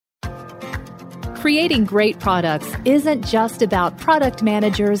Creating great products isn't just about product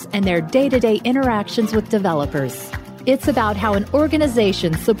managers and their day-to-day interactions with developers. It's about how an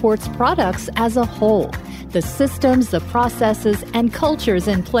organization supports products as a whole, the systems, the processes, and cultures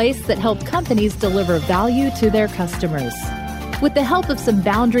in place that help companies deliver value to their customers. With the help of some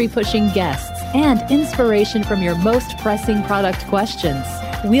boundary-pushing guests and inspiration from your most pressing product questions,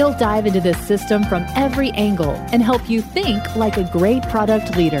 we'll dive into this system from every angle and help you think like a great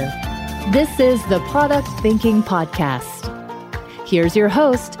product leader. This is the Product Thinking Podcast. Here's your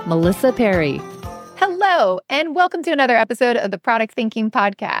host, Melissa Perry. Hello, and welcome to another episode of the Product Thinking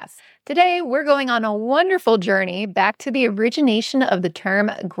Podcast. Today, we're going on a wonderful journey back to the origination of the term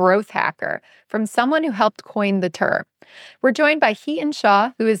growth hacker from someone who helped coin the term. We're joined by Hiten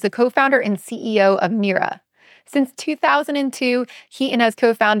Shah, who is the co-founder and CEO of Nira. Since 2002, Hiten has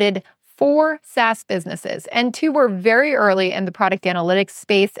co-founded 4 SaaS businesses, and 2 were very early in the product analytics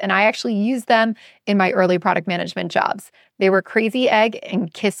space, and I actually used them in my early product management jobs. They were Crazy Egg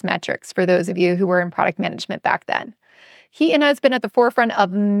and Kiss Metrics, for those of you who were in product management back then. Hiten has been at the forefront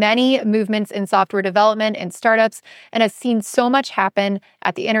of many movements in software development and startups, and has seen so much happen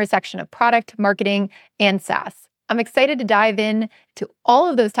at the intersection of product, marketing, and SaaS. I'm excited to dive in to all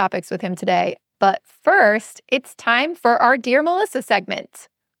of those topics with him today, but first, it's time for our Dear Melissa segment.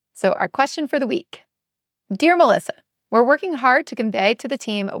 So our question for the week. Dear Melissa, we're working hard to convey to the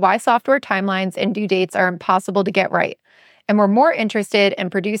team why software timelines and due dates are impossible to get right, and we're more interested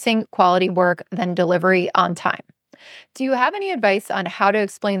in producing quality work than delivery on time. Do you have any advice on how to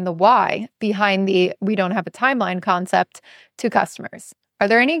explain the why behind the we don't have a timeline concept to customers? Are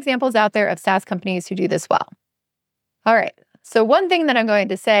there any examples out there of SaaS companies who do this well? All right. So one thing that I'm going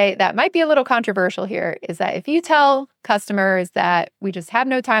to say that might be a little controversial here is that if you tell customers that we just have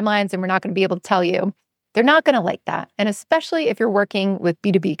no timelines and we're not going to be able to tell you, they're not going to like that. And especially if you're working with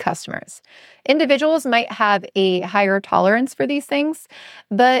B2B customers. Individuals might have a higher tolerance for these things,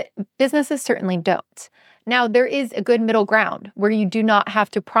 but businesses certainly don't. Now, there is a good middle ground where you do not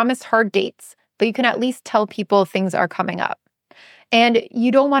have to promise hard dates, but you can at least tell people things are coming up. And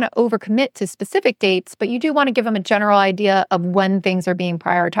you don't want to overcommit to specific dates, but you do want to give them a general idea of when things are being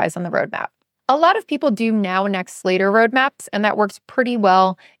prioritized on the roadmap. A lot of people do now, next, later roadmaps, and that works pretty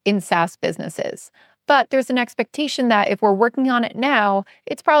well in SaaS businesses. But there's an expectation that if we're working on it now,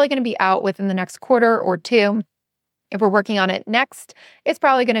 it's probably going to be out within the next quarter or 2. If we're working on it next, it's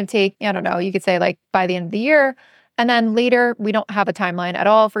probably going to take, you could say like by the end of the year. And then later, we don't have a timeline at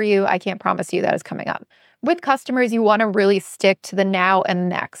all for you. I can't promise you that it's coming up. With customers, you want to really stick to the now and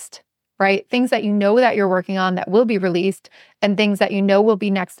next, right? Things that you know that you're working on that will be released and things that you know will be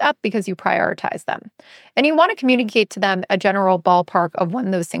next up because you prioritize them. And you want to communicate to them a general ballpark of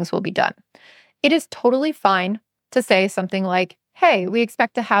when those things will be done. It is totally fine to say something like, hey, we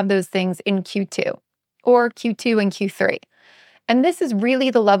expect to have those things in Q2 or Q2 and Q3. And this is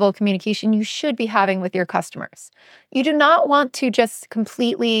really the level of communication you should be having with your customers. You do not want to just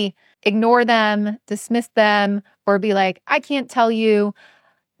completely ignore them, dismiss them, or be like, I can't tell you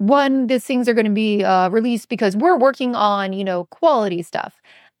when these things are going to be released because we're working on, quality stuff.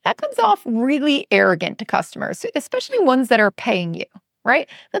 That comes off really arrogant to customers, especially ones that are paying you, right?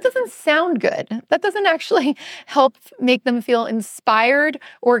 That doesn't sound good. That doesn't actually help make them feel inspired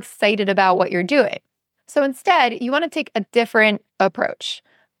or excited about what you're doing. So instead, you want to take a different approach.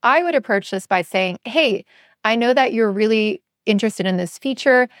 I would approach this by saying, hey, I know that you're really interested in this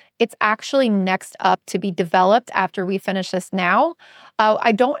feature. It's actually next up to be developed after we finish this now.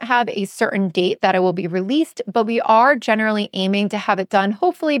 I don't have a certain date that it will be released, but we are generally aiming to have it done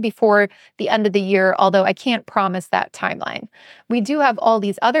hopefully before the end of the year, although I can't promise that timeline. We do have all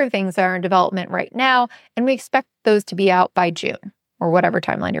these other things that are in development right now, and we expect those to be out by June or whatever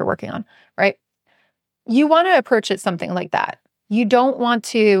timeline you're working on, right? You want to approach it something like that. You don't want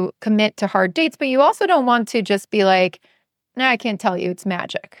to commit to hard dates, but you also don't want to just be like, no, I can't tell you, it's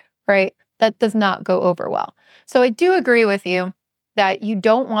magic, right? That does not go over well. So I do agree with you that you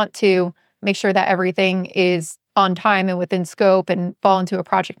don't want to make sure that everything is on time and within scope and fall into a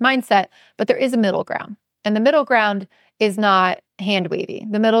project mindset, but there is a middle ground. And the middle ground is not hand-wavy.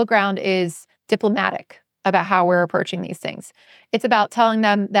 The middle ground is diplomatic about how we're approaching these things. It's about telling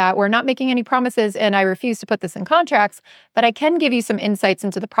them that we're not making any promises and I refuse to put this in contracts, but I can give you some insights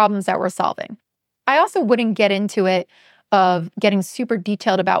into the problems that we're solving. I also wouldn't get into it of getting super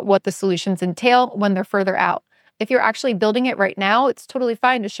detailed about what the solutions entail when they're further out. If you're actually building it right now, it's totally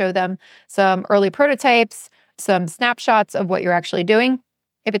fine to show them some early prototypes, some snapshots of what you're actually doing.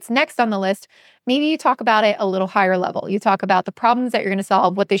 If it's next on the list, maybe you talk about it a little higher level. You talk about the problems that you're going to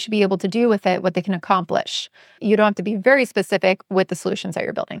solve, what they should be able to do with it, what they can accomplish. You don't have to be very specific with the solutions that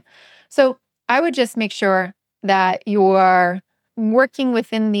you're building. So I would just make sure that you're working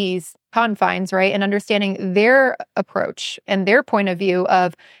within these confines, right? And understanding their approach and their point of view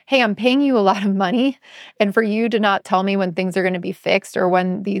of, hey, I'm paying you a lot of money. And for you to not tell me when things are going to be fixed or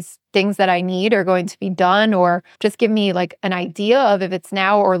when these things that I need are going to be done, or just give me like an idea of if it's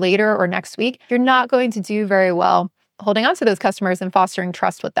now or later or next week, you're not going to do very well holding on to those customers and fostering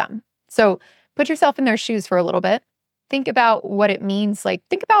trust with them. So put yourself in their shoes for a little bit. Think about what it means. Like,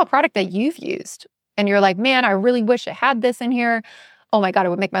 think about a product that you've used and you're like, man, I really wish it had this in here. Oh my God, it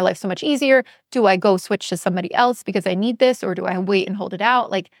would make my life so much easier. Do I go switch to somebody else because I need this, or do I wait and hold it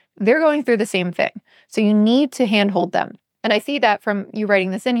out? Like, they're going through the same thing. So you need to handhold them. And I see that from you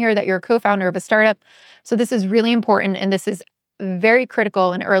writing this in here, that you're a co-founder of a startup. So this is really important. And this is very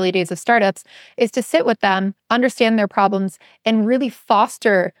critical in early days of startups, is to sit with them, understand their problems, and really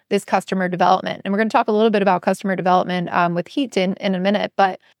foster this customer development. And we're going to talk a little bit about customer development with Hiten in a minute,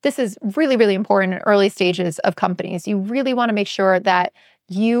 but this is really, really important in early stages of companies. You really want to make sure that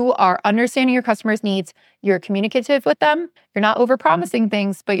you are understanding your customers' needs, you're communicative with them, you're not overpromising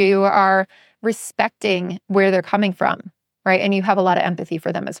things, but you are respecting where they're coming from, right? And you have a lot of empathy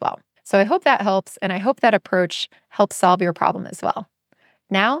for them as well. So I hope that helps, and I hope that approach helps solve your problem as well.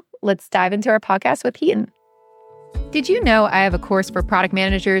 Now, let's dive into our podcast with Hiten. Did you know I have a course for product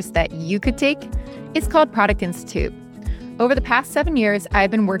managers that you could take? It's called Product Institute. Over the past 7 years,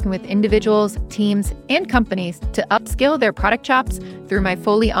 I've been working with individuals, teams, and companies to upskill their product chops through my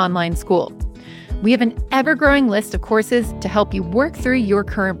fully online school. We have an ever-growing list of courses to help you work through your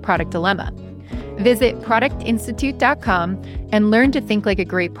current product dilemma. Visit productinstitute.com and learn to think like a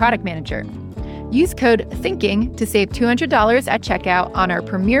great product manager. Use code THINKING to save $200 at checkout on our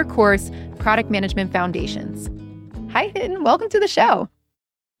premier course, Product Management Foundations. Hi, Hiten. Welcome to the show.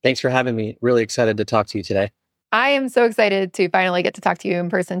 Thanks for having me. Really excited to talk to you today. I am so excited to finally get to talk to you in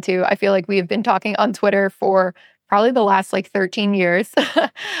person too. I feel like we have been talking on Twitter for probably the last 13 years.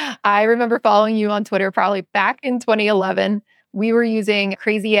 I remember following you on Twitter probably back in 2011. We were using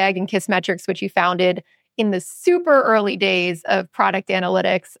Crazy Egg and Kissmetrics, which you founded in the super early days of product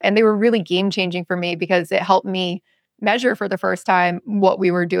analytics. And they were really game-changing for me because it helped me measure for the first time what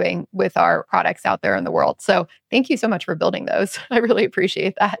we were doing with our products out there in the world. So thank you so much for building those. I really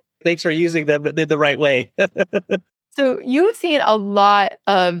appreciate that. Thanks for using them in the right way. So you've seen a lot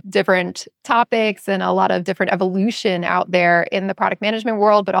of different topics and a lot of different evolution out there in the product management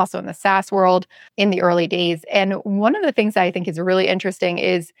world, but also in the SaaS world in the early days. And one of the things that I think is really interesting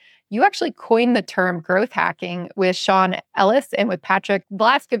is you actually coined the term growth hacking with Sean Ellis and with Patrick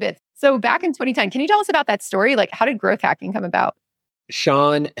Blaskowitz. So back in 2010, can you tell us about that story? Like, how did growth hacking come about?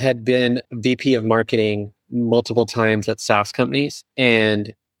 Sean had been VP of marketing multiple times at SaaS companies,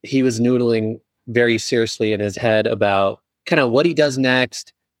 and he was noodling very seriously in his head about kind of what he does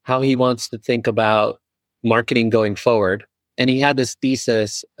next, how he wants to think about marketing going forward. And he had this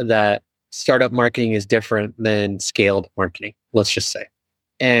thesis that startup marketing is different than scaled marketing, let's just say.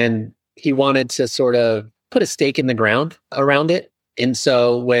 And he wanted to sort of put a stake in the ground around it. And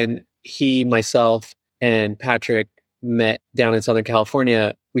so when he, myself, and Patrick met down in Southern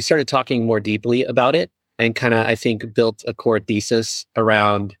California, we started talking more deeply about it and kind of, I think, built a core thesis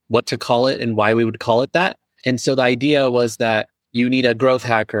around what to call it and why we would call it that. And so the idea was that you need a growth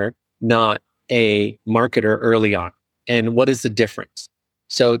hacker, not a marketer early on. And what is the difference?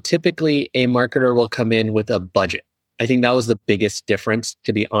 So typically a marketer will come in with a budget. I think that was the biggest difference,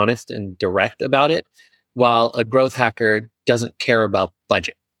 to be honest and direct about it, while a growth hacker doesn't care about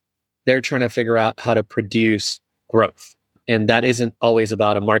budget. They're trying to figure out how to produce growth. And that isn't always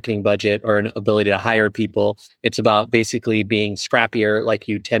about a marketing budget or an ability to hire people. It's about basically being scrappier, like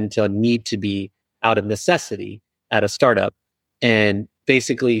you tend to need to be out of necessity at a startup. And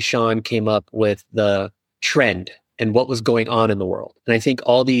basically, Sean came up with the trend and what was going on in the world. And I think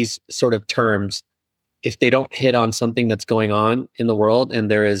all these sort of terms, if they don't hit on something that's going on in the world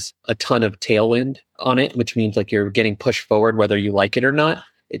and there is a ton of tailwind on it, which means like you're getting pushed forward, whether you like it or not,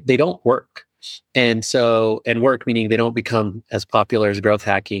 they don't work. And work meaning they don't become as popular as growth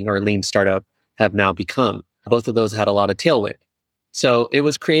hacking or lean startup have now become. Both of those had a lot of tailwind. So it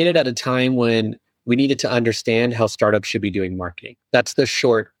was created at a time when we needed to understand how startups should be doing marketing. That's the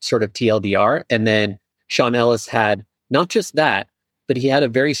short sort of TLDR. And then Sean Ellis had not just that, but he had a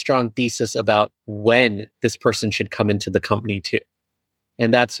very strong thesis about when this person should come into the company too.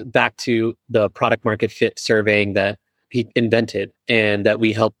 And that's back to the product market fit surveying that he invented and that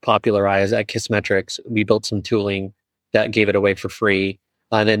we helped popularize at Kissmetrics. We built some tooling that gave it away for free.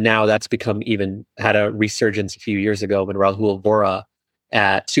 And then now that's had a resurgence a few years ago when Rahul Vora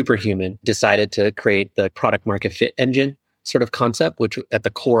at Superhuman decided to create the product market fit engine. sort of concept, which at the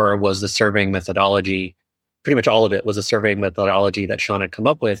core was the surveying methodology. Pretty much all of it was a surveying methodology that Sean had come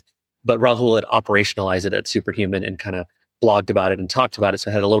up with, but Rahul had operationalized it at Superhuman and kind of blogged about it and talked about it. So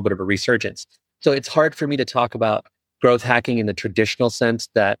it had a little bit of a resurgence. So it's hard for me to talk about growth hacking in the traditional sense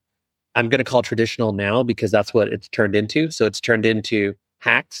that I'm going to call traditional now because that's what it's turned into. So it's turned into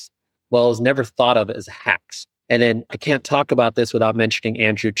hacks. Well, it was never thought of as hacks. And then I can't talk about this without mentioning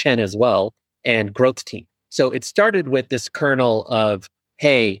Andrew Chen as well and growth team. So it started with this kernel of,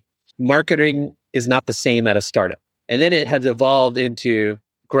 hey, marketing is not the same at a startup. And then it has evolved into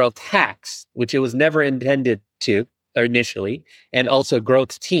growth hacks, which it was never intended to initially, and also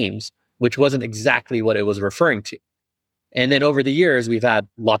growth teams, which wasn't exactly what it was referring to. And then over the years, we've had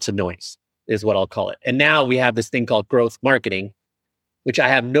lots of noise, is what I'll call it. And now we have this thing called growth marketing, which I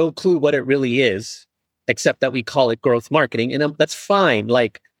have no clue what it really is, except that we call it growth marketing. And that's fine.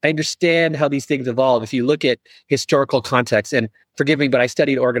 Like, I understand how these things evolve. If you look at historical context, and forgive me, but I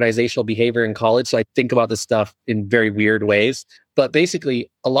studied organizational behavior in college, so I think about this stuff in very weird ways. But basically,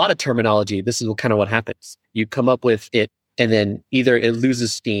 a lot of terminology, this is kind of what happens. You come up with it, and then either it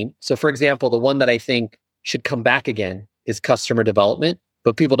loses steam. So for example, the one that I think should come back again is customer development,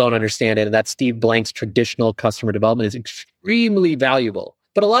 but people don't understand it. And that's Steve Blank's traditional customer development is extremely valuable.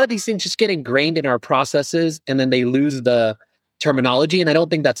 But a lot of these things just get ingrained in our processes, and then they lose the terminology. And I don't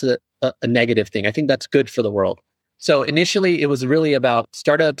think that's a negative thing. I think that's good for the world. So initially, it was really about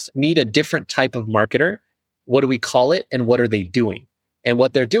startups need a different type of marketer. What do we call it? And what are they doing? And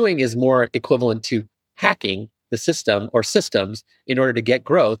what they're doing is more equivalent to hacking the system or systems in order to get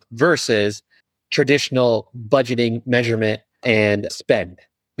growth versus traditional budgeting, measurement, and spend.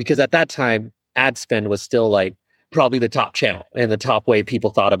 Because at that time, ad spend was still like probably the top channel and the top way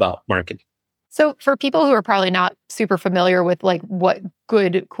people thought about marketing. So for people who are probably not super familiar with like what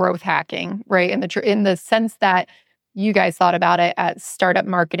good growth hacking, right? In the sense that you guys thought about it as startup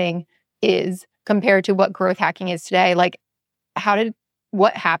marketing is compared to what growth hacking is today, like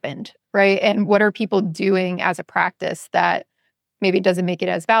what happened, right? And what are people doing as a practice that maybe it doesn't make it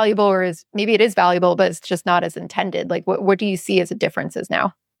as valuable, or maybe it is valuable, but it's just not as intended? Like what do you see as the differences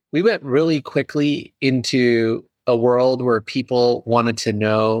now? We went really quickly into a world where people wanted to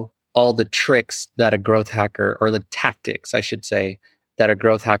know all the tricks that a growth hacker, or the tactics, I should say, that a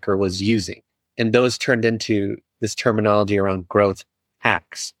growth hacker was using. And those turned into this terminology around growth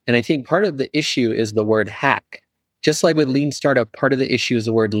hacks. And I think part of the issue is the word hack. Just like with lean startup, part of the issue is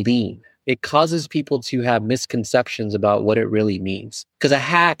the word lean. It causes people to have misconceptions about what it really means. Because a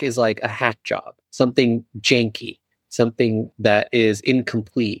hack is like a hack job, something janky, something that is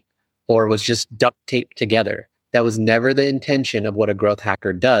incomplete or was just duct taped together. That was never the intention of what a growth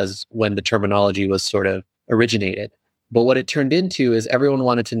hacker does when the terminology was sort of originated. But what it turned into is everyone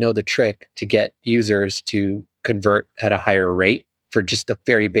wanted to know the trick to get users to convert at a higher rate, for just a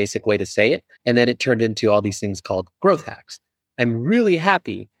very basic way to say it. And then it turned into all these things called growth hacks. I'm really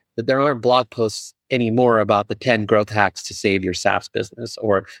happy that there aren't blog posts anymore about the 10 growth hacks to save your SaaS business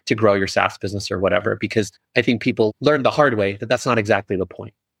or to grow your SaaS business or whatever, because I think people learned the hard way that that's not exactly the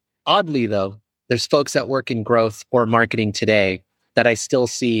point. Oddly, though, there's folks that work in growth or marketing today that I still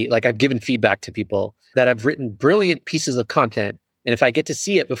see, like I've given feedback to people that have written brilliant pieces of content. And if I get to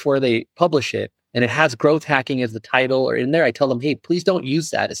see it before they publish it, and it has growth hacking as the title or in there, I tell them, hey, please don't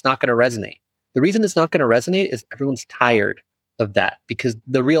use that. It's not going to resonate. The reason it's not going to resonate is everyone's tired of that, because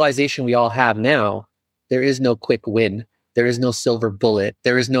the realization we all have now, there is no quick win. There is no silver bullet.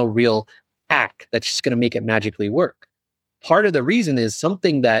 There is no real hack that's just going to make it magically work. Part of the reason is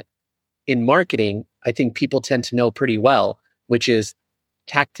something that in marketing, I think people tend to know pretty well, which is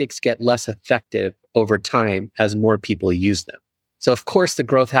tactics get less effective over time as more people use them. So of course, the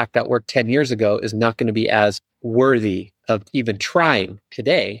growth hack that worked 10 years ago is not going to be as worthy of even trying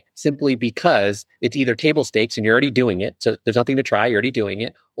today, simply because it's either table stakes and you're already doing it. So there's nothing to try, you're already doing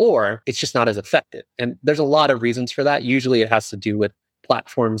it, or it's just not as effective. And there's a lot of reasons for that. Usually it has to do with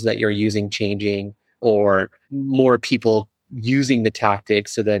platforms that you're using changing, or more people using the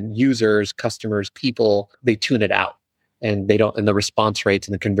tactics. So then users, customers, people, they tune it out, and and the response rates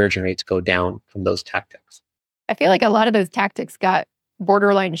and the conversion rates go down from those tactics. I feel like a lot of those tactics got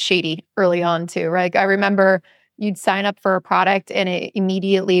borderline shady early on too, right? I remember you'd sign up for a product and it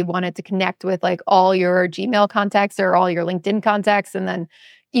immediately wanted to connect with like all your Gmail contacts or all your LinkedIn contacts, and then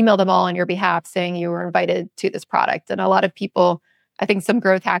email them all on your behalf saying you were invited to this product. And a lot of people, I think some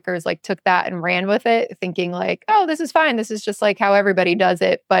growth hackers like took that and ran with it, thinking like, oh, this is fine. This is just like how everybody does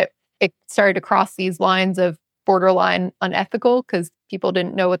it. But it started to cross these lines of borderline unethical because people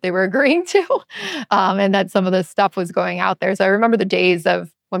didn't know what they were agreeing to, and that some of this stuff was going out there. So I remember the days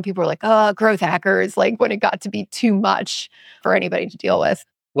of when people were like, oh, growth hackers, like when it got to be too much for anybody to deal with.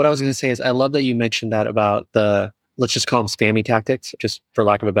 What I was going to say is I love that you mentioned that about the, let's just call them spammy tactics, just for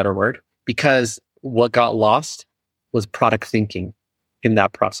lack of a better word, because what got lost was product thinking in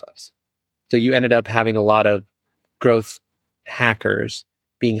that process. So you ended up having a lot of growth hackers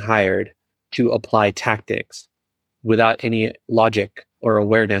being hired to apply tactics without any logic or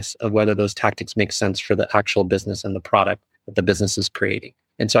awareness of whether those tactics make sense for the actual business and the product that the business is creating.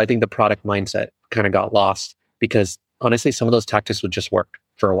 And so I think the product mindset kind of got lost because honestly, some of those tactics would just work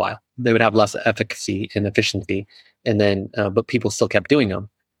for a while. They would have less efficacy and efficiency. And then, but people still kept doing them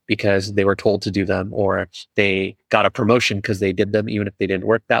because they were told to do them, or they got a promotion because they did them, even if they didn't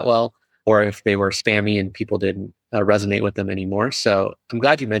work that well, or if they were spammy and people didn't resonate with them anymore. So I'm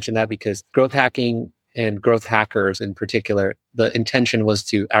glad you mentioned that because growth hacking and growth hackers in particular, the intention was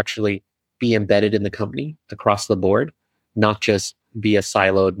to actually be embedded in the company across the board, not just be a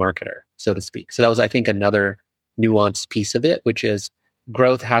siloed marketer, so to speak. So that was, I think, another nuanced piece of it, which is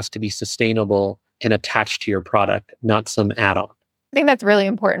growth has to be sustainable and attached to your product, not some add-on. I think that's really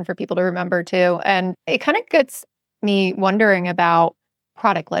important for people to remember too. And it kind of gets me wondering about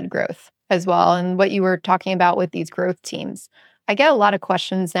product-led growth as well, and what you were talking about with these growth teams. I get a lot of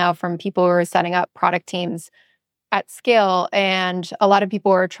questions now from people who are setting up product teams at scale, and a lot of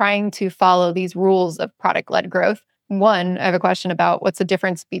people are trying to follow these rules of product-led growth. One, I have a question about what's the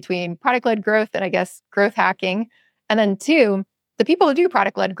difference between product-led growth and I guess growth hacking. And then two, the people who do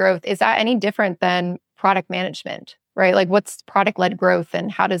product-led growth, is that any different than product management, right? Like what's product-led growth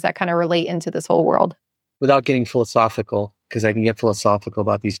and how does that kind of relate into this whole world? Without getting philosophical, because I can get philosophical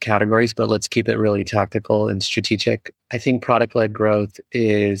about these categories, but let's keep it really tactical and strategic. I think product-led growth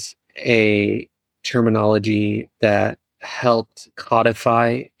is a terminology that helped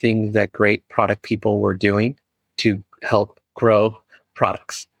codify things that great product people were doing to help grow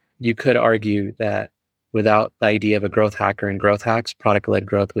products. You could argue that without the idea of a growth hacker and growth hacks, product-led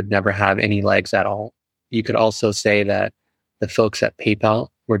growth would never have any legs at all. You could also say that the folks at PayPal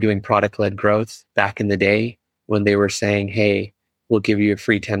were doing product-led growth back in the day when they were saying, hey, we'll give you a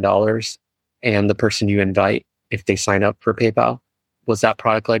free $10 and the person you invite, if they sign up for PayPal. Was that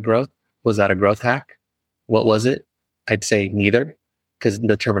product-led growth? Was that a growth hack? What was it? I'd say neither, because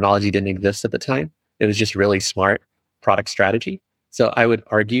the terminology didn't exist at the time. It was just really smart product strategy. So I would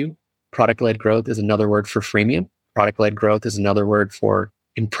argue product-led growth is another word for freemium. Product-led growth is another word for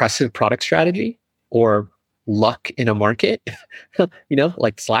impressive product strategy or luck in a market,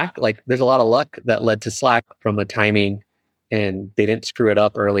 like Slack. Like there's a lot of luck that led to Slack from a timing and they didn't screw it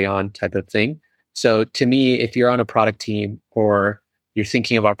up early on type of thing. So to me, if you're on a product team or you're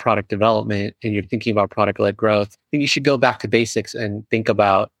thinking about product development and you're thinking about product-led growth, then you should go back to basics and think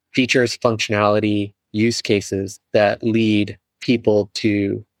about features, functionality, use cases that lead people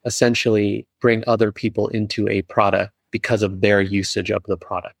to essentially bring other people into a product because of their usage of the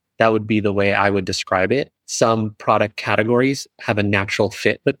product. That would be the way I would describe it. Some product categories have a natural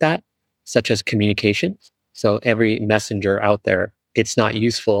fit with that, such as communications. So every messenger out there, it's not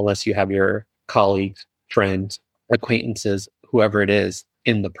useful unless you have your colleagues, friends, acquaintances, whoever it is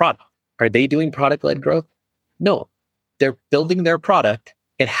in the product. Are they doing product-led growth? No, they're building their product.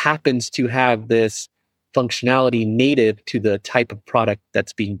 It happens to have this functionality native to the type of product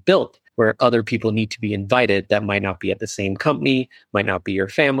that's being built, where other people need to be invited that might not be at the same company, might not be your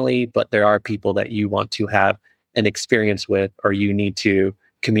family, but there are people that you want to have an experience with or you need to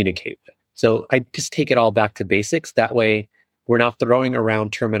communicate with. So I just take it all back to basics. That way, we're not throwing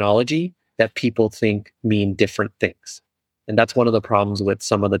around terminology that people think mean different things. And that's one of the problems with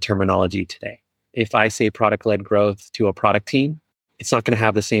some of the terminology today. If I say product-led growth to a product team, it's not going to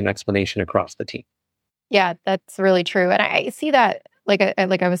have the same explanation across the team. Yeah, that's really true. And I see that, like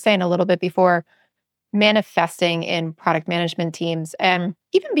I was saying a little bit before, manifesting in product management teams. And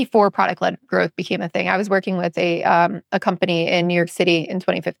even before product-led growth became a thing, I was working with a company in New York City in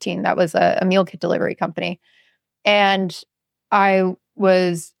 2015 that was a meal kit delivery company. And I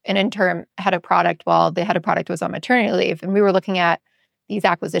was an interim head of product while the head of product was on maternity leave. And we were looking at these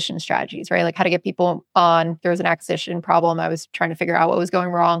acquisition strategies, right? Like how to get people on. There was an acquisition problem. I was trying to figure out what was going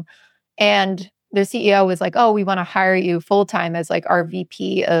wrong. And the CEO was like, oh, we want to hire you full-time as like our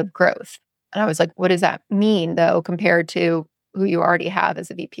VP of growth. And I was like, what does that mean though, compared to who you already have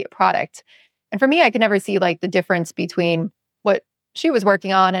as a VP of product? And for me, I could never see like the difference between what she was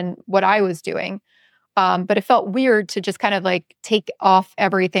working on and what I was doing. But it felt weird to just kind of like take off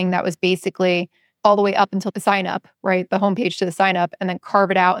everything that was basically all the way up until the sign up, right? The homepage to the sign up, and then carve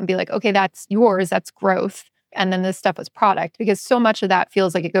it out and be like, okay, that's yours, that's growth. And then this stuff was product, because so much of that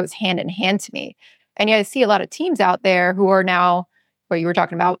feels like it goes hand in hand to me. And yet I see a lot of teams out there who are now what you were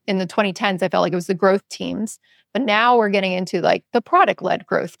talking about in the 2010s, I felt like it was the growth teams. But now we're getting into like the product-led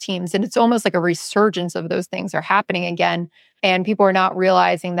growth teams. And it's almost like a resurgence of those things are happening again. And people are not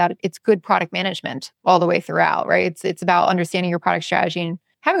realizing that it's good product management all the way throughout, right? It's about understanding your product strategy and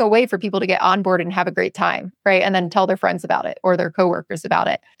having a way for people to get on board and have a great time, right? And then tell their friends about it or their coworkers about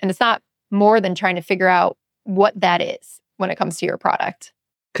it. And it's not more than trying to figure out what that is when it comes to your product.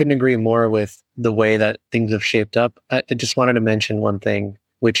 Couldn't agree more with the way that things have shaped up. I just wanted to mention one thing,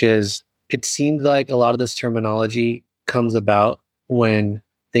 which is it seems like a lot of this terminology comes about when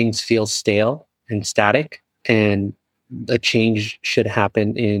things feel stale and static, and a change should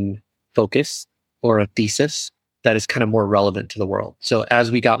happen in focus or a thesis that is kind of more relevant to the world. So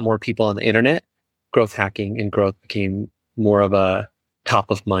as we got more people on the internet, growth hacking and growth became more of a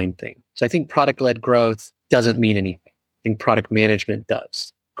top of mind thing. So I think product-led growth doesn't mean anything. I think product management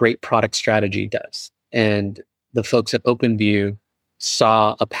does. Great product strategy does. And the folks at OpenView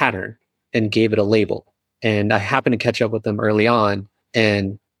saw a pattern and gave it a label. And I happened to catch up with them early on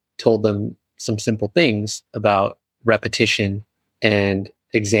and told them some simple things about repetition and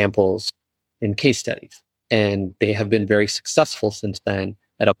examples and case studies. And they have been very successful since then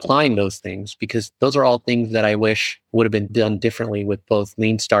at applying those things, because those are all things that I wish would have been done differently with both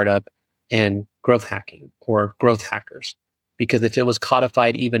lean startup and growth hacking or growth hackers. Because if it was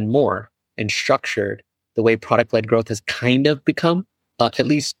codified even more and structured the way product-led growth has kind of become, at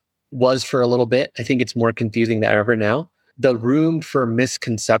least was for a little bit, I think it's more confusing than ever now, the room for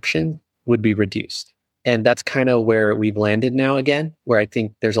misconception would be reduced. And that's kind of where we've landed now again, where I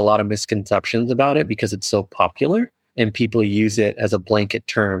think there's a lot of misconceptions about it because it's so popular and people use it as a blanket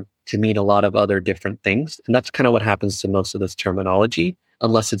term to mean a lot of other different things. And that's kind of what happens to most of this terminology,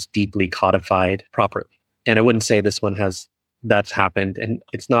 unless it's deeply codified properly. And I wouldn't say this one that's happened. And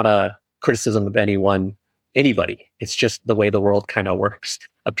it's not a criticism of anybody. It's just the way the world kind of works.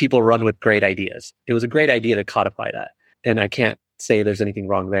 People run with great ideas. It was a great idea to codify that. And I can't say there's anything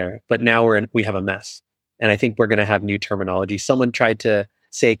wrong there. But now we have a mess. And I think we're going to have new terminology. Someone tried to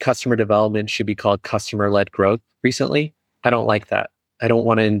say customer development should be called customer-led growth recently. I don't like that. I don't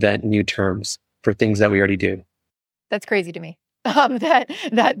want to invent new terms for things that we already do. That's crazy to me.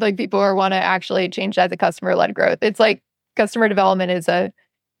 That like people want to actually change that to customer-led growth. It's like customer development is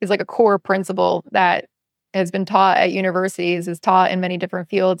like a core principle that has been taught at universities, is taught in many different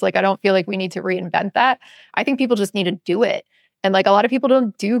fields. Like, I don't feel like we need to reinvent that. I think people just need to do it. And like a lot of people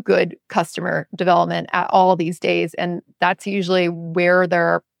don't do good customer development at all these days. And that's usually where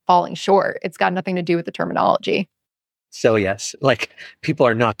they're falling short. It's got nothing to do with the terminology. So yes, like people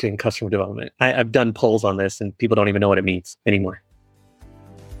are not doing customer development. I've done polls on this and people don't even know what it means anymore.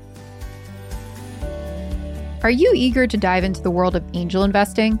 Are you eager to dive into the world of angel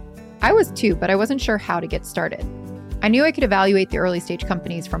investing? I was too, but I wasn't sure how to get started. I knew I could evaluate the early stage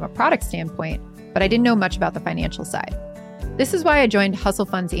companies from a product standpoint, but I didn't know much about the financial side. This is why I joined Hustle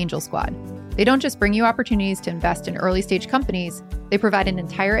Fund's Angel Squad. They don't just bring you opportunities to invest in early stage companies, they provide an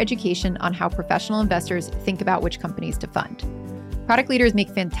entire education on how professional investors think about which companies to fund. Product leaders make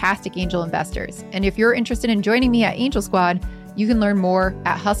fantastic angel investors, and if you're interested in joining me at Angel Squad, you can learn more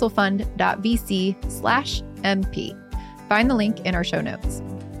at hustlefund.vc/MP. Find the link in our show notes.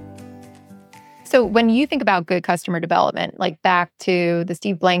 So when you think about good customer development, like back to the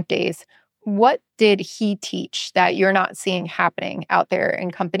Steve Blank days, what did he teach that you're not seeing happening out there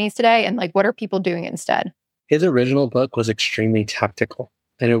in companies today? And like, what are people doing instead? His original book was extremely tactical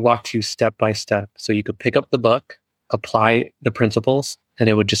and it walked you step by step. So you could pick up the book, apply the principles, and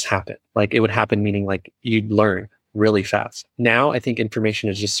it would just happen. Like it would happen, meaning like you'd learn really fast. Now I think information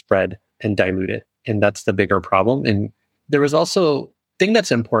is just spread and diluted. And that's the bigger problem. And there was also thing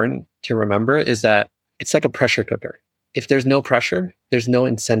that's important to remember is that it's like a pressure cooker. If there's no pressure, there's no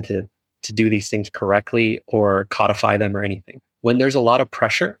incentive to do these things correctly or codify them or anything. When there's a lot of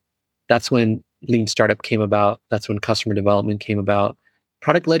pressure, that's when lean startup came about. That's when customer development came about.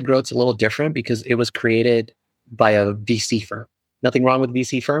 Product-led growth's a little different because it was created by a VC firm. Nothing wrong with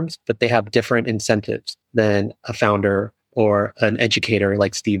VC firms, but they have different incentives than a founder or an educator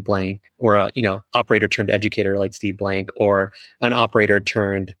like Steve Blank, or a operator turned educator like Steve Blank, or an operator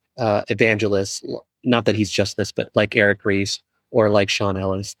turned evangelist. Not that he's just this, but like Eric Ries or like Sean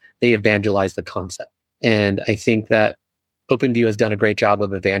Ellis, they evangelize the concept. And I think that OpenView has done a great job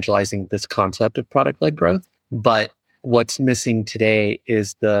of evangelizing this concept of product-led growth. But what's missing today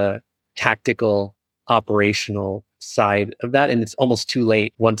is the tactical, operational side of that. And it's almost too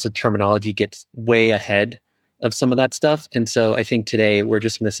late once the terminology gets way ahead of some of that stuff. And so I think today we're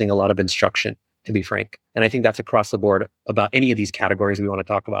just missing a lot of instruction, to be frank. And I think that's across the board about any of these categories we want to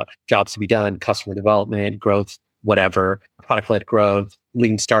talk about. Jobs to be done, customer development, growth, whatever, product-led growth,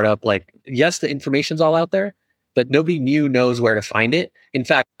 lean startup. Like, yes, the information's all out there, but nobody knows where to find it. In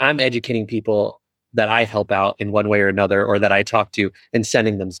fact, I'm educating people that I help out in one way or another, or that I talk to and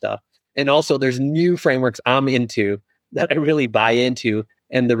sending them stuff. And also there's new frameworks I'm into that I really buy into.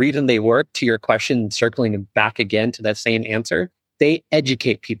 And the reason they work, to your question, circling back again to that same answer, they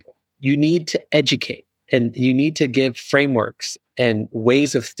educate people. You need to educate, and you need to give frameworks and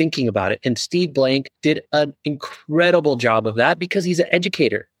ways of thinking about it. And Steve Blank did an incredible job of that because he's an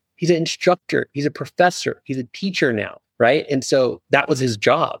educator. He's an instructor. He's a professor. He's a teacher now, right? And so that was his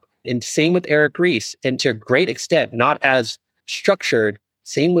job. And same with Eric Ries, and to a great extent, not as structured,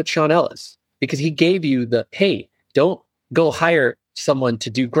 same with Sean Ellis, because he gave you the, hey, don't go hire someone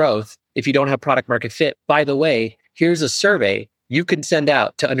to do growth if you don't have product market fit. By the way, here's a survey you can send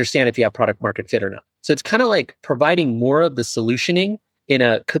out to understand if you have product market fit or not. So it's kind of like providing more of the solutioning in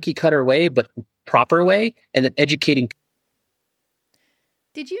a cookie cutter way, but proper way, and then educating.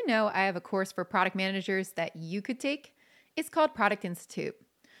 Did you know I have a course for product managers that you could take? It's called Product Institute.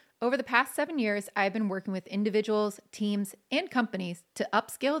 Over the past 7 years, I've been working with individuals, teams, and companies to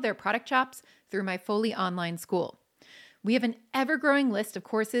upskill their product chops through my fully online school. We have an ever-growing list of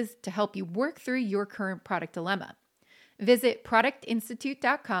courses to help you work through your current product dilemma. Visit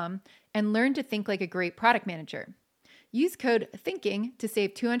productinstitute.com and learn to think like a great product manager. Use code THINKING to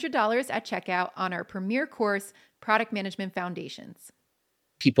save $200 at checkout on our premier course, Product Management Foundations.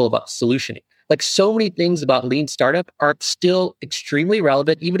 People about solutioning. Like, so many things about lean startup are still extremely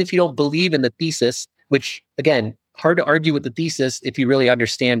relevant, even if you don't believe in the thesis, which, again, hard to argue with the thesis if you really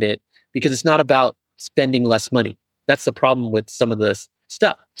understand it, because it's not about spending less money. That's the problem with some of this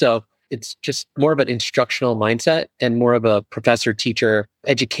stuff. So it's just more of an instructional mindset, and more of a professor, teacher,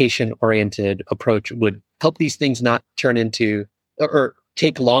 education-oriented approach would help these things not turn into, or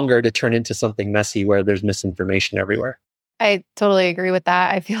take longer to turn into something messy where there's misinformation everywhere. I totally agree with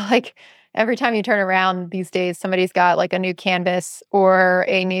that. I feel like every time you turn around these days, somebody's got like a new canvas or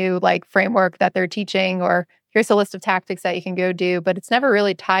a new like framework that they're teaching, or here's a list of tactics that you can go do, but it's never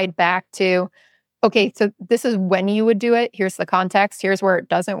really tied back to, okay, so this is when you would do it. Here's the context. Here's where it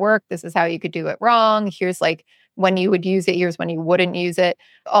doesn't work. This is how you could do it wrong. Here's like when you would use it. Here's when you wouldn't use it.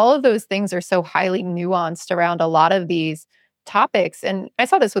 All of those things are so highly nuanced around a lot of these topics. And I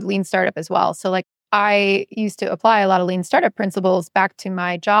saw this with Lean Startup as well. So like I used to apply a lot of Lean Startup principles back to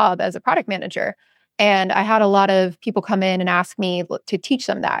my job as a product manager. And I had a lot of people come in and ask me to teach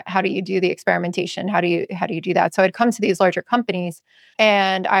them that. How do you do the experimentation? How do you do that? So I'd come to these larger companies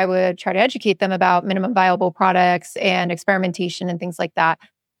and I would try to educate them about minimum viable products and experimentation and things like that.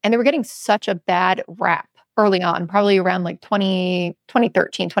 And they were getting such a bad rap early on, probably around like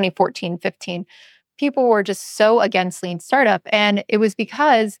 2013, 2014, 15. People were just so against Lean Startup. And it was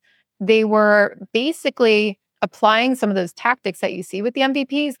because they were basically applying some of those tactics that you see with the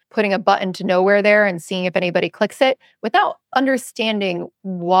MVPs, putting a button to nowhere there and seeing if anybody clicks it without understanding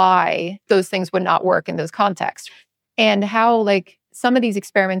why those things would not work in those contexts, and how like some of these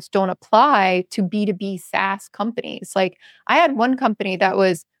experiments don't apply to B2B SaaS companies. Like I had one company that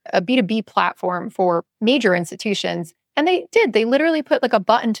was a B2B platform for major institutions, and they literally put like a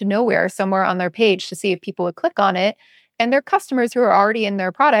button to nowhere somewhere on their page to see if people would click on it. And their customers who are already in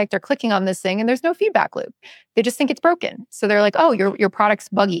their product are clicking on this thing and there's no feedback loop. They just think it's broken. So they're like, oh, your product's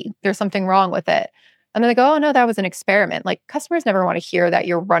buggy. There's something wrong with it. And then they go, oh no, that was an experiment. Like customers never want to hear that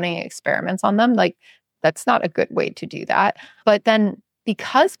you're running experiments on them. Like that's not a good way to do that. But then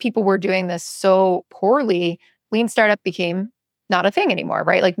because people were doing this so poorly, Lean Startup became not a thing anymore,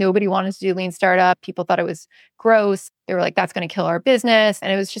 right? Like nobody wanted to do Lean Startup. People thought it was gross. They were like, that's going to kill our business. And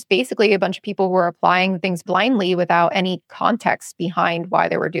it was just basically a bunch of people who were applying things blindly without any context behind why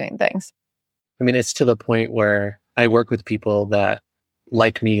they were doing things. I mean, it's to the point where I work with people that,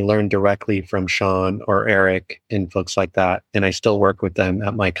 like me, learn directly from Sean or Eric and folks like that. And I still work with them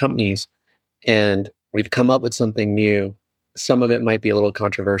at my companies. And we've come up with something new. Some of it might be a little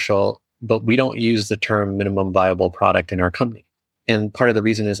controversial, but we don't use the term minimum viable product in our company. And part of the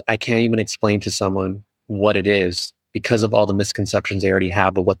reason is I can't even explain to someone what it is because of all the misconceptions they already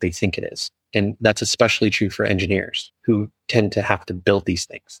have of what they think it is. And that's especially true for engineers who tend to have to build these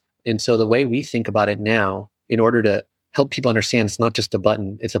things. And so the way we think about it now, in order to help people understand it's not just a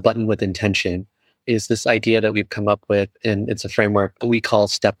button, it's a button with intention, is this idea that we've come up with, and it's a framework we call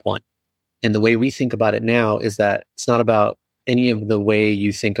step one. And the way we think about it now is that it's not about any of the way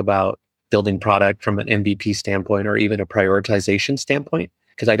you think about building product from an MVP standpoint or even a prioritization standpoint,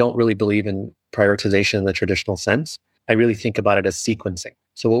 because I don't really believe in prioritization in the traditional sense. I really think about it as sequencing.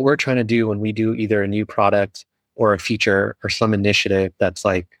 So what we're trying to do when we do either a new product or a feature or some initiative that's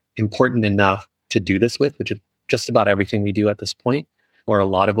like important enough to do this with, which is just about everything we do at this point, or a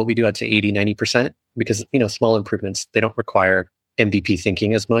lot of what we do, I'd say 80, 90%, because, small improvements, they don't require MVP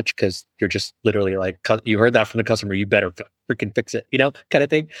thinking as much because you're just literally like, you heard that from the customer, you better freaking fix it, kind of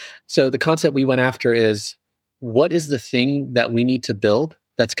thing. So the concept we went after is, what is the thing that we need to build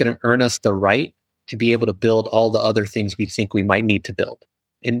that's going to earn us the right to be able to build all the other things we think we might need to build?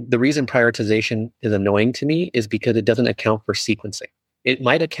 And the reason prioritization is annoying to me is because it doesn't account for sequencing. It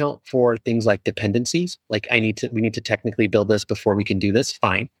might account for things like dependencies, like we need to technically build this before we can do this.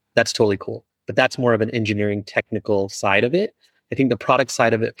 Fine, that's totally cool. But that's more of an engineering technical side of it. I think the product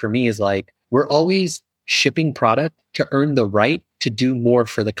side of it for me is like, we're always shipping product to earn the right to do more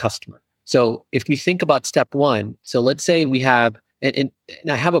for the customer. So if you think about step one, so let's say we have, and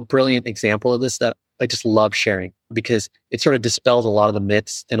I have a brilliant example of this that I just love sharing because it sort of dispels a lot of the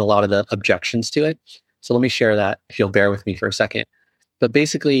myths and a lot of the objections to it. So let me share that if you'll bear with me for a second. But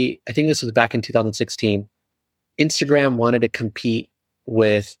basically, I think this was back in 2016. Instagram wanted to compete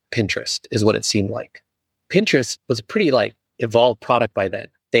with Pinterest, is what it seemed like. Pinterest was a pretty evolved product by then.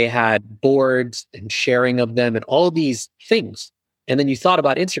 They had boards and sharing of them and all these things. And then you thought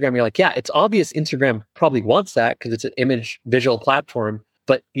about Instagram, you're like, yeah, it's obvious Instagram probably wants that because it's an image visual platform,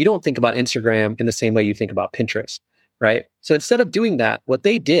 but you don't think about Instagram in the same way you think about Pinterest, right? So instead of doing that, what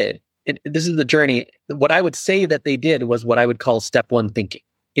they did, and this is the journey, what I would say that they did was what I would call step one thinking.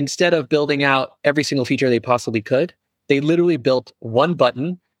 Instead of building out every single feature they possibly could, they literally built one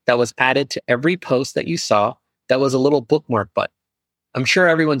button that was added to every post that you saw that was a little bookmark button. I'm sure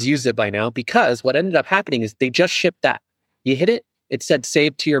everyone's used it by now because what ended up happening is they just shipped that. You hit it, it said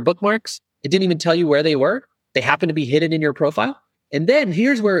save to your bookmarks. It didn't even tell you where they were. They happened to be hidden in your profile. And then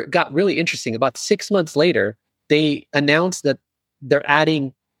here's where it got really interesting. About 6 months later, they announced that they're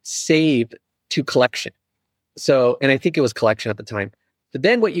adding save to collection. So, and I think it was collection at the time. But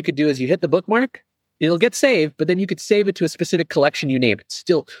then what you could do is you hit the bookmark, it'll get saved, but then you could save it to a specific collection you name it.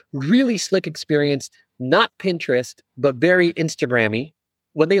 Still really slick experience, not Pinterest, but very Instagram-y.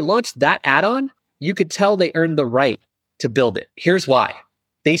 When they launched that add-on, you could tell they earned the right to build it. Here's why.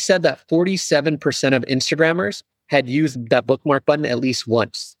 They said that 47% of Instagrammers had used that bookmark button at least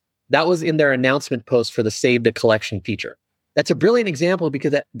once. That was in their announcement post for the Save the Collection feature. That's a brilliant example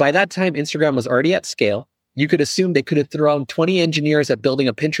because by that time, Instagram was already at scale. You could assume they could have thrown 20 engineers at building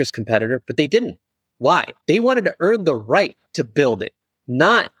a Pinterest competitor, but they didn't. Why? They wanted to earn the right to build it,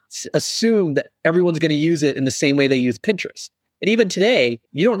 not assume that everyone's going to use it in the same way they use Pinterest. And even today,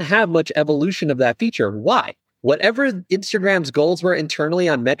 you don't have much evolution of that feature. Why? Whatever Instagram's goals were internally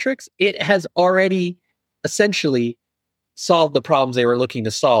on metrics, it has already essentially solved the problems they were looking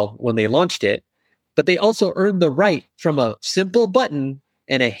to solve when they launched it. But they also earned the right from a simple button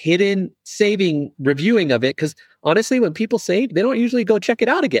and a hidden saving reviewing of it. Because honestly, when people save, they don't usually go check it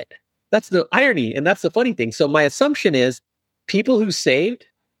out again. That's the irony. And that's the funny thing. So my assumption is people who saved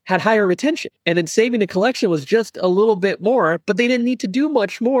had higher retention. And then saving the collection was just a little bit more, but they didn't need to do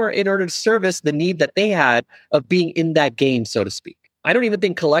much more in order to service the need that they had of being in that game, so to speak. I don't even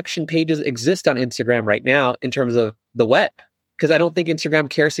think collection pages exist on Instagram right now in terms of the web, because I don't think Instagram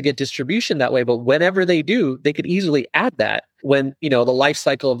cares to get distribution that way. But whenever they do, they could easily add that when, the life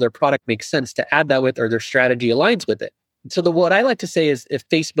cycle of their product makes sense to add that with, or their strategy aligns with it. So what I like to say is if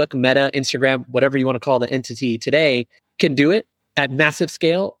Facebook, Meta, Instagram, whatever you want to call the entity today, can do it at massive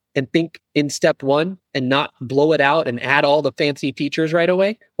scale and think in step one and not blow it out and add all the fancy features right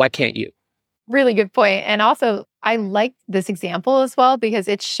away, why can't you? Really good point. And also, I like this example as well because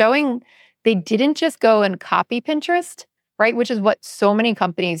it's showing they didn't just go and copy Pinterest, right? Which is what so many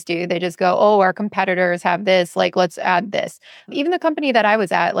companies do. They just go, oh, our competitors have this, let's add this. Even the company that I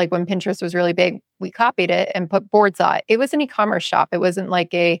was at, when Pinterest was really big, we copied it and put boards on it. It was an e-commerce shop. It wasn't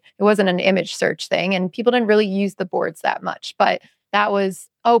it wasn't an image search thing. And people didn't really use the boards that much. But that was,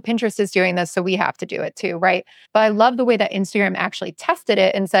 oh, Pinterest is doing this, so we have to do it too, right? But I love the way that Instagram actually tested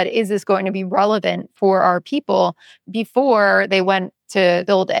it and said, is this going to be relevant for our people before they went to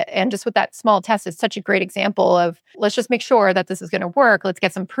build it? And just with that small test, it's such a great example of, let's just make sure that this is going to work. Let's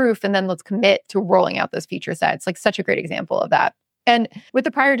get some proof, and then let's commit to rolling out this feature set. It's such a great example of that. And with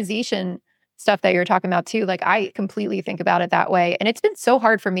the prioritization stuff that you're talking about too, I completely think about it that way. And it's been so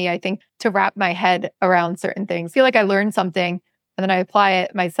hard for me, I think, to wrap my head around certain things. I feel like I learned something and then I apply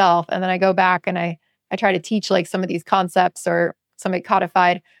it myself. And then I go back and I try to teach some of these concepts or somebody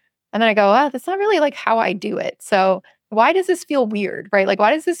codified. And then I go, that's not really how I do it. So why does this feel weird, right?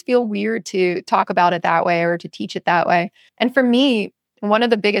 Why does this feel weird to talk about it that way or to teach it that way? And for me, one of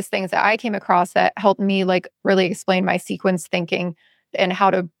the biggest things that I came across that helped me really explain my sequence thinking and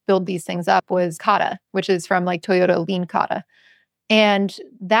how to build these things up was kata, which is from Toyota Lean Kata. And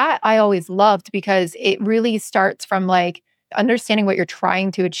that I always loved because it really starts from like understanding what you're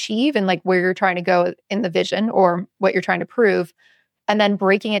trying to achieve and like where you're trying to go in the vision or what you're trying to prove, and then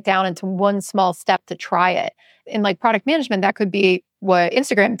breaking it down into one small step to try it. In like product management, that could be what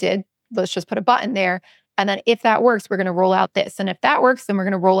Instagram did. Let's just put a button there. And then if that works, we're going to roll out this. And if that works, then we're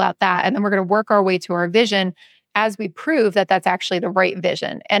going to roll out that. And then we're going to work our way to our vision as we prove that that's actually the right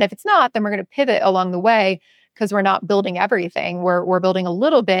vision. And if it's not, then we're going to pivot along the way because we're not building everything. We're building a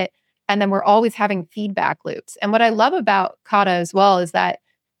little bit. And then we're always having feedback loops. And what I love about Kata as well is that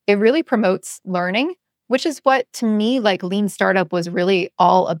it really promotes learning, which is what to me, like lean startup was really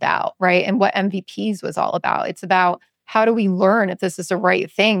all about, right? And what MVPs was all about. It's about how do we learn if this is the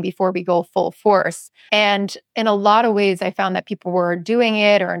right thing before we go full force? And in a lot of ways, I found that people were doing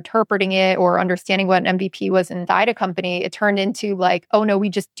it or interpreting it or understanding what an MVP was inside a company. It turned into like, oh no, we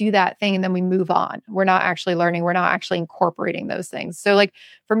just do that thing and then we move on. We're not actually learning. We're not actually incorporating those things. So like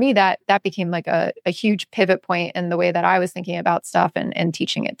for me, that became like a huge pivot point in the way that I was thinking about stuff and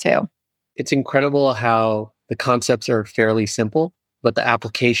teaching it too. It's incredible how the concepts are fairly simple, but the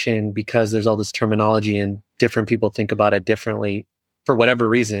application, because there's all this terminology and different people think about it differently for whatever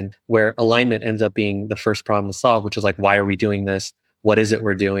reason, where alignment ends up being the first problem to solve, which is like, why are we doing this? What is it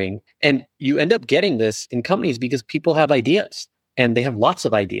we're doing? And you end up getting this in companies because people have ideas and they have lots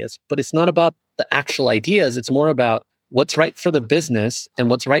of ideas, but it's not about the actual ideas. It's more about what's right for the business and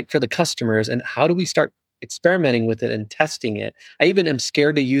what's right for the customers. And how do we start experimenting with it and testing it? I even am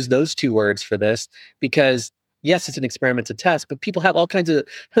scared to use those two words for this because yes, it's an experiment to test, but people have all kinds of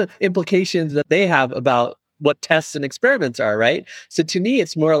implications that they have about what tests and experiments are, right? So to me,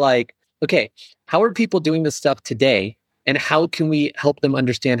 it's more like, okay, how are people doing this stuff today? And how can we help them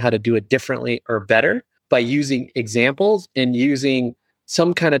understand how to do it differently or better by using examples and using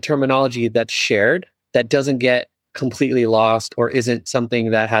some kind of terminology that's shared that doesn't get completely lost or isn't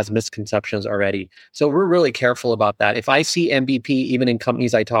something that has misconceptions already. So we're really careful about that. If I see MVP, even in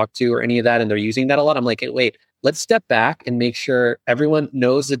companies I talk to or any of that, and they're using that a lot, I'm like, hey, wait, let's step back and make sure everyone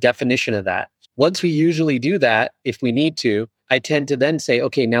knows the definition of that. Once we usually do that, if we need to, I tend to then say,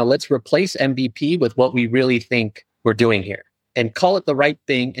 okay, now let's replace MVP with what we really think we're doing here and call it the right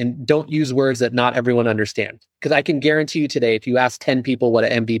thing and don't use words that not everyone understands. Because I can guarantee you today, if you ask 10 people what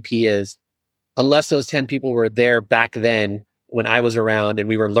an MVP is, unless those 10 people were there back then when I was around and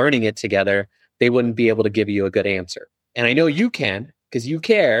we were learning it together, they wouldn't be able to give you a good answer. And I know you can because you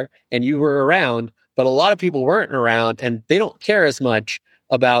care and you were around, but a lot of people weren't around and they don't care as much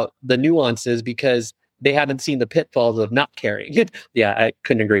about the nuances because they haven't seen the pitfalls of not caring. Yeah, I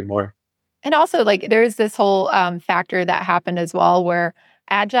couldn't agree more. And also, like, there's this whole factor that happened as well where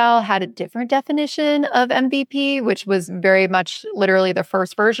Agile had a different definition of MVP, which was very much literally the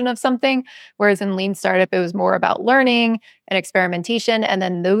first version of something. Whereas in Lean Startup, it was more about learning and experimentation. And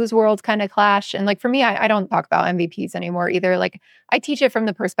then those worlds kind of clash. And like for me, I don't talk about MVPs anymore either. Like I teach it from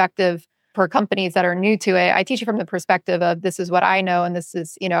the perspective for companies that are new to it. I teach it from the perspective of this is what I know. And this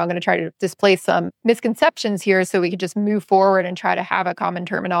is, I'm going to try to displace some misconceptions here so we could just move forward and try to have a common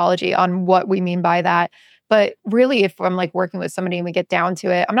terminology on what we mean by that. But really, if I'm like working with somebody and we get down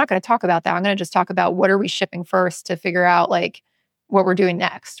to it, I'm not going to talk about that. I'm going to just talk about what are we shipping first to figure out like what we're doing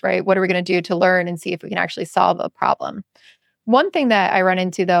next, right? What are we going to do to learn and see if we can actually solve a problem? One thing that I run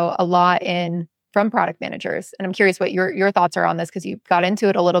into though a lot from product managers, and I'm curious what your thoughts are on this because you got into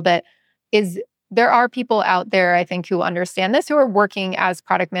it a little bit, is there are people out there, I think, who understand this, who are working as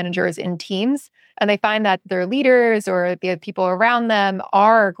product managers in teams, and they find that their leaders or the people around them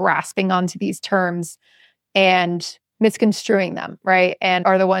are grasping onto these terms and misconstruing them, right? And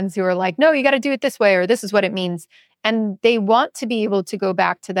are the ones who are like, no, you got to do it this way, or this is what it means. And they want to be able to go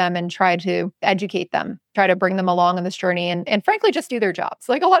back to them and try to educate them, try to bring them along on this journey and frankly, just do their jobs.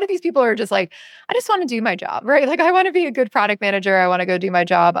 Like a lot of these people are just like, I just want to do my job, right? Like I want to be a good product manager. I want to go do my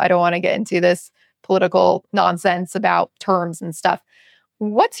job. I don't want to get into this political nonsense about terms and stuff.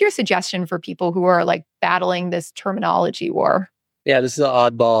 What's your suggestion for people who are like battling this terminology war? Yeah, this is an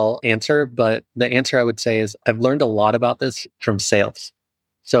oddball answer, but the answer I would say is I've learned a lot about this from sales.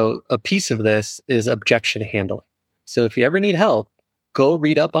 So a piece of this is objection handling. So if you ever need help, go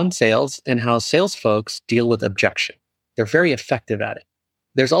read up on sales and how sales folks deal with objection. They're very effective at it.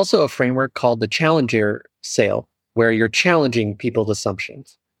 There's also a framework called the challenger sale, where you're challenging people's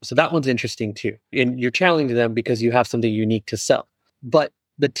assumptions. So that one's interesting too. And you're challenging them because you have something unique to sell. But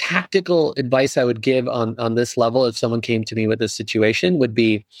the tactical advice I would give on this level, if someone came to me with this situation, would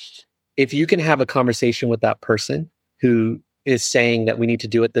be if you can have a conversation with that person who is saying that we need to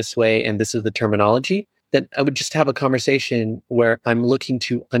do it this way and this is the terminology, then I would just have a conversation where I'm looking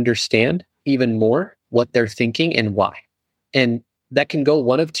to understand even more what they're thinking and why. And that can go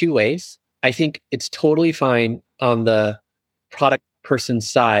one of two ways. I think it's totally fine on the product person's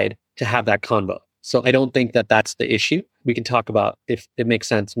side to have that convo. So I don't think that that's the issue. We can talk about, if it makes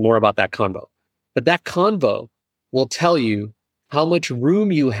sense, more about that convo. But that convo will tell you how much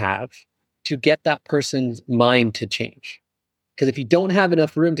room you have to get that person's mind to change. Because if you don't have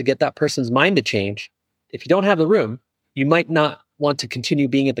enough room to get that person's mind to change, if you don't have the room, you might not want to continue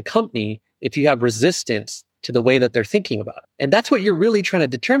being at the company if you have resistance to the way that they're thinking about it. And that's what you're really trying to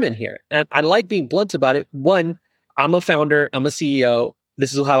determine here. And I like being blunt about it. One, I'm a founder, I'm a CEO.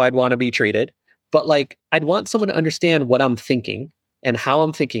 This is how I'd want to be treated. But like, I'd want someone to understand what I'm thinking and how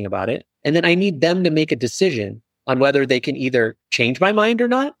I'm thinking about it. And then I need them to make a decision on whether they can either change my mind or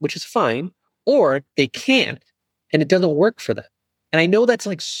not, which is fine, or they can't and it doesn't work for them. And I know that's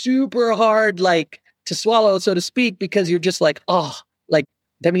like super hard, like to swallow, so to speak, because you're just like, oh, like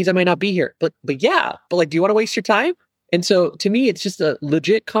that means I might not be here. But yeah, but like, do you want to waste your time? And so to me, it's just a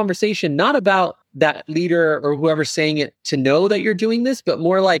legit conversation, not about that leader or whoever's saying it to know that you're doing this, but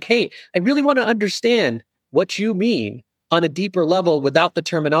more like, hey, I really want to understand what you mean on a deeper level without the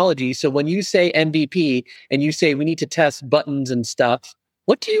terminology. So when you say MVP and you say we need to test buttons and stuff,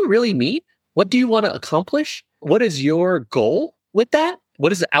 what do you really mean? What do you want to accomplish? What is your goal with that?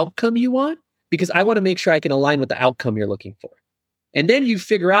 What is the outcome you want? Because I want to make sure I can align with the outcome you're looking for. And then you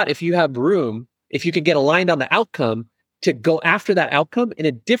figure out if you have room, if you can get aligned on the outcome to go after that outcome in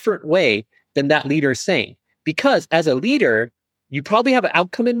a different way than that leader is saying. Because as a leader, you probably have an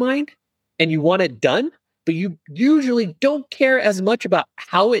outcome in mind and you want it done, but you usually don't care as much about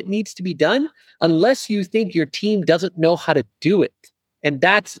how it needs to be done unless you think your team doesn't know how to do it. And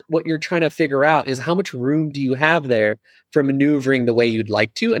that's what you're trying to figure out, is how much room do you have there for maneuvering the way you'd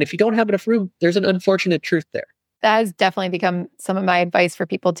like to? And if you don't have enough room, there's an unfortunate truth there. That has definitely become some of my advice for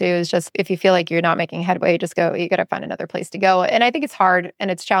people too, is just if you feel like you're not making headway, just go, you got to find another place to go. And I think it's hard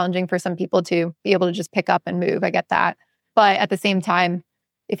and it's challenging for some people to be able to just pick up and move. I get that. But at the same time,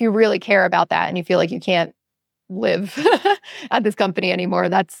 if you really care about that and you feel like you can't live at this company anymore,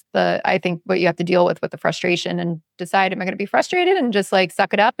 that's I think what you have to deal with the frustration and decide, am I going to be frustrated and just like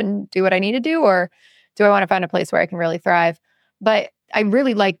suck it up and do what I need to do? Or do I want to find a place where I can really thrive? But I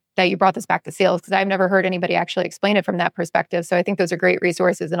really like that you brought this back to sales, because I've never heard anybody actually explain it from that perspective. So I think those are great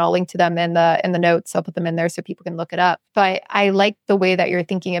resources, and I'll link to them in the notes. I'll put them in there so people can look it up. But I like the way that you're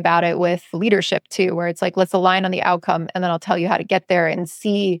thinking about it with leadership too, where it's like, let's align on the outcome and then I'll tell you how to get there and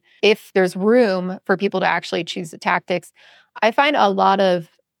see if there's room for people to actually choose the tactics. I find a lot of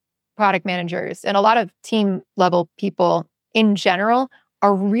product managers and a lot of team level people in general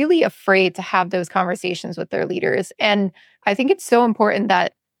are really afraid to have those conversations with their leaders. And I think it's so important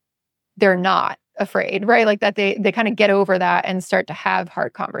that they're not afraid, right? Like that they kind of get over that and start to have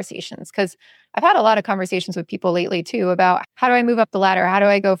hard conversations. Because I've had a lot of conversations with people lately too about, how do I move up the ladder? How do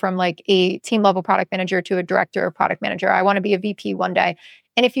I go from like a team level product manager to a director or product manager? I want to be a VP one day.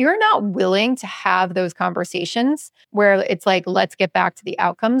 And if you're not willing to have those conversations where it's like, let's get back to the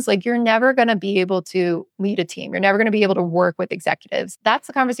outcomes, like you're never going to be able to lead a team. You're never going to be able to work with executives. That's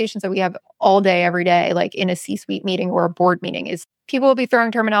the conversations that we have all day, every day, like in a C-suite meeting or a board meeting, is people will be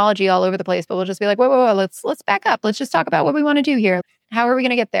throwing terminology all over the place, but we'll just be like, whoa, let's back up. Let's just talk about what we want to do here. How are we going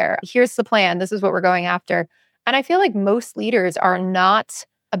to get there? Here's the plan. This is what we're going after. And I feel like most leaders are not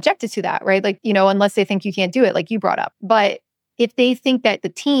objected to that, right? Like, unless they think you can't do it, like you brought up. But if they think that the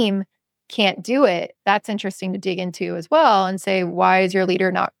team can't do it, that's interesting to dig into as well and say, why is your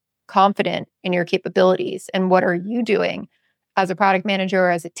leader not confident in your capabilities? And what are you doing as a product manager or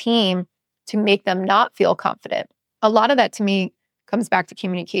as a team to make them not feel confident? A lot of that to me comes back to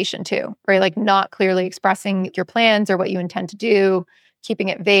communication too, right? Like not clearly expressing your plans or what you intend to do, keeping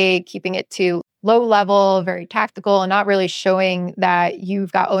it vague, keeping it to low level, very tactical, and not really showing that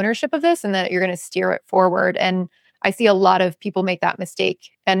you've got ownership of this and that you're going to steer it forward. And I see a lot of people make that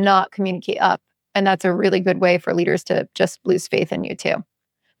mistake and not communicate up. And that's a really good way for leaders to just lose faith in you too.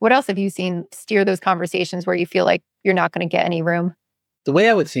 What else have you seen steer those conversations where you feel like you're not going to get any room? The way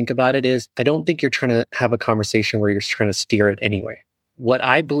I would think about it is, I don't think you're trying to have a conversation where you're trying to steer it anyway. What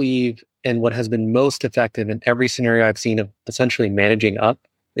I believe and what has been most effective in every scenario I've seen of essentially managing up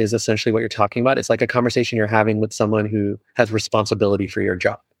is essentially what you're talking about. It's like a conversation you're having with someone who has responsibility for your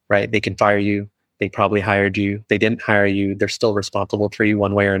job, right? They can fire you. They probably hired you. They didn't hire you. They're still responsible for you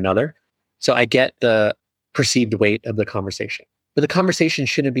one way or another. So I get the perceived weight of the conversation, but the conversation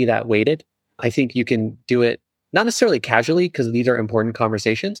shouldn't be that weighted. I think you can do it not necessarily casually, because these are important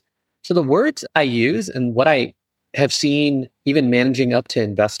conversations. So the words I use and what I have seen even managing up to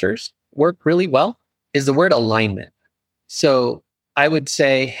investors work really well is the word alignment. So I would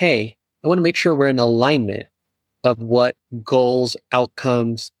say, hey, I want to make sure we're in alignment of what goals,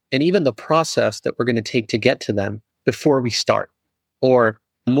 outcomes, and even the process that we're going to take to get to them before we start. Or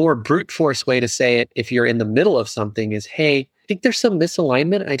a more brute force way to say it, if you're in the middle of something, is, hey, I think there's some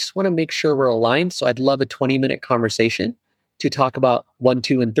misalignment. I just want to make sure we're aligned. So I'd love a 20-minute conversation to talk about 1,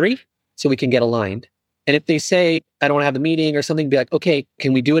 2, and 3 so we can get aligned. And if they say, I don't have the meeting or something, be like, okay,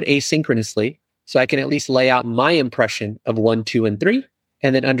 can we do it asynchronously so I can at least lay out my impression of 1, 2, and 3,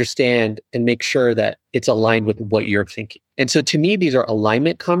 and then understand and make sure that it's aligned with what you're thinking. And so to me, these are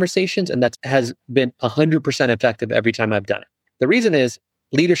alignment conversations, and that has been 100% effective every time I've done it. The reason is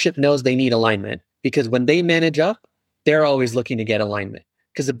leadership knows they need alignment, because when they manage up, they're always looking to get alignment.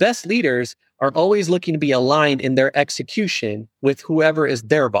 Because the best leaders are always looking to be aligned in their execution with whoever is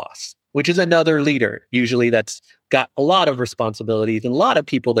their boss, which is another leader, usually that's got a lot of responsibilities and a lot of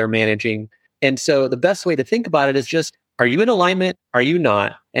people they're managing. And so the best way to think about it is just, are you in alignment? Are you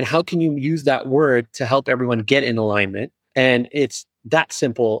not? And how can you use that word to help everyone get in alignment? And it's that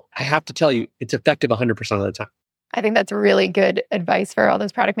simple. I have to tell you, it's effective 100% of the time. I think that's really good advice for all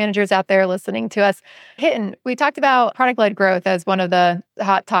those product managers out there listening to us. Hiten, we talked about product-led growth as one of the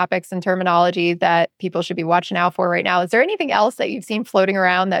hot topics and terminology that people should be watching out for right now. Is there anything else that you've seen floating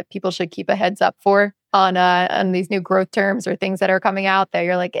around that people should keep a heads up for on these new growth terms or things that are coming out that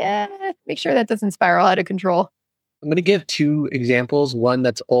you're like, make sure that doesn't spiral out of control? I'm going to give 2 examples, one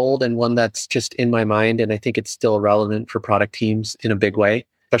that's old and one that's just in my mind. And I think it's still relevant for product teams in a big way,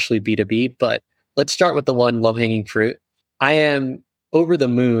 especially B2B. But let's start with the one low-hanging fruit. I am over the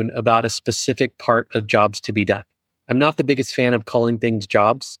moon about a specific part of jobs to be done. I'm not the biggest fan of calling things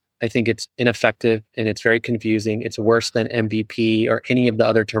jobs. I think it's ineffective and it's very confusing. It's worse than MVP or any of the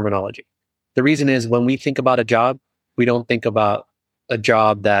other terminology. The reason is when we think about a job, we don't think about a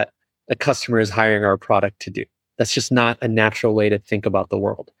job that a customer is hiring our product to do. That's just not a natural way to think about the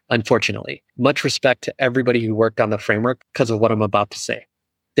world, unfortunately. Much respect to everybody who worked on the framework because of what I'm about to say.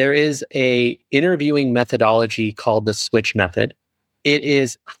 There is a interviewing methodology called the switch method. It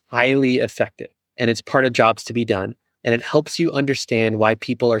is highly effective and it's part of jobs to be done. And it helps you understand why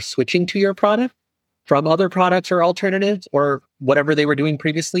people are switching to your product from other products or alternatives or whatever they were doing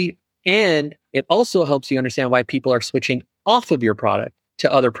previously. And it also helps you understand why people are switching off of your product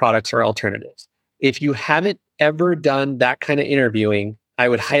to other products or alternatives. If you haven't ever done that kind of interviewing, I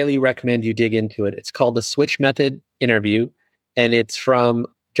would highly recommend you dig into it. It's called the switch method interview, and it's from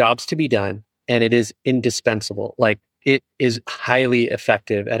Jobs to be Done, and it is indispensable. Like, it is highly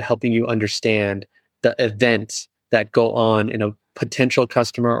effective at helping you understand the events that go on in a potential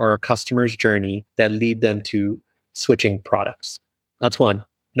customer or a customer's journey that lead them to switching products. That's one.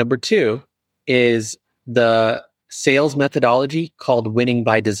 Number 2 is the sales methodology called winning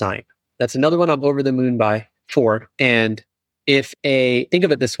by design. That's another one I'm over the moon for. And think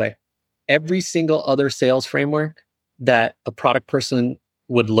of it this way, every single other sales framework that a product person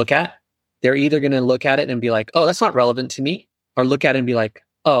would look at, they're either going to look at it and be like, oh, that's not relevant to me, or look at it and be like,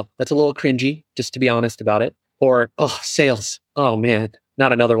 oh, that's a little cringy, just to be honest about it. Or, oh, sales. Oh man,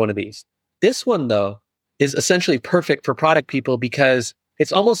 not another one of these. This one though is essentially perfect for product people because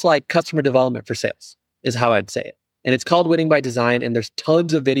it's almost like customer development for sales is how I'd say it. And it's called Winning by Design. And there's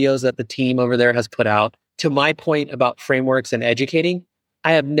tons of videos that the team over there has put out. To my point about frameworks and educating,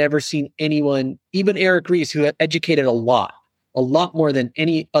 I have never seen anyone, even Eric Ries, who had educated a lot more than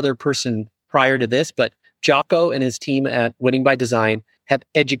any other person prior to this. But Jocko and his team at Winning by Design have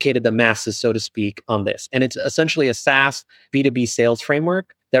educated the masses, so to speak, on this. And it's essentially a SaaS B2B sales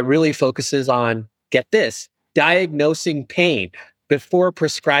framework that really focuses on, get this, diagnosing pain before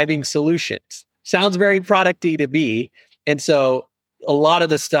prescribing solutions. Sounds very producty to me. And so a lot of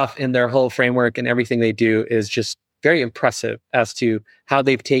the stuff in their whole framework and everything they do is just very impressive as to how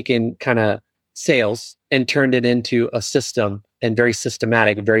they've taken kind of sales and turned it into a system and very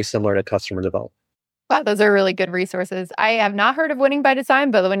systematic, very similar to customer development. Wow, those are really good resources. I have not heard of Winning by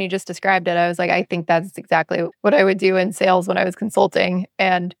Design, but when you just described it, I was like, I think that's exactly what I would do in sales when I was consulting.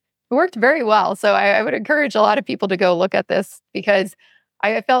 And it worked very well. So I would encourage a lot of people to go look at this because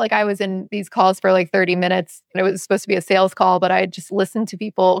I felt like I was in these calls for like 30 minutes and it was supposed to be a sales call, but I just listened to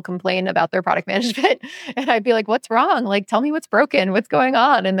people complain about their product management. And I'd be like, what's wrong? Like, tell me what's broken, what's going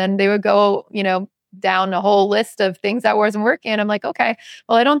on? And then they would go, down a whole list of things that wasn't working. And I'm like, okay,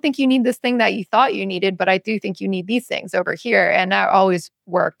 well, I don't think you need this thing that you thought you needed, but I do think you need these things over here. And that always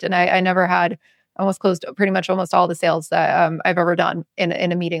worked. And I never had almost closed pretty much almost all the sales that I've ever done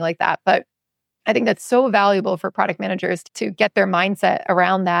in a meeting like that. But I think that's so valuable for product managers to get their mindset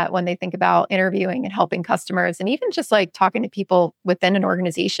around that when they think about interviewing and helping customers and even just like talking to people within an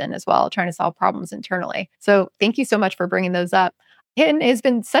organization as well, trying to solve problems internally. So thank you so much for bringing those up. Hiten, it's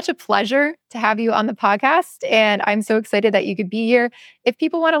been such a pleasure to have you on the podcast, and I'm so excited that you could be here. If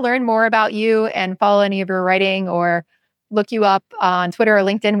people want to learn more about you and follow any of your writing or look you up on Twitter or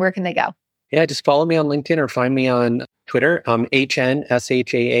LinkedIn, where can they go? Yeah, just follow me on LinkedIn or find me on Twitter.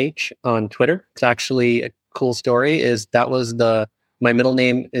 HNSHAH on Twitter. It's actually a cool story is that was my middle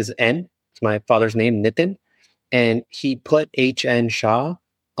name is N. It's my father's name, Nitin. And he put HN Shah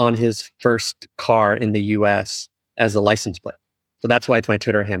on his first car in the US as a license plate. So that's why it's my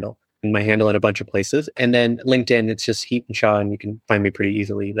Twitter handle and my handle in a bunch of places. And then LinkedIn, it's just Hiten Shah, and you can find me pretty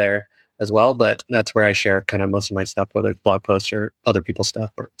easily there as well. But that's where I share kind of most of my stuff, whether it's blog posts or other people's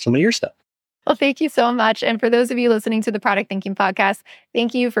stuff or some of your stuff. Well, thank you so much. And for those of you listening to the Product Thinking Podcast,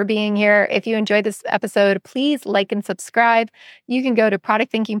 thank you for being here. If you enjoyed this episode, please like and subscribe. You can go to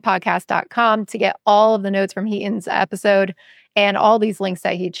productthinkingpodcast.com to get all of the notes from Hiten's episode and all these links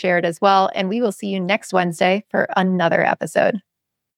that he'd shared as well. And we will see you next Wednesday for another episode.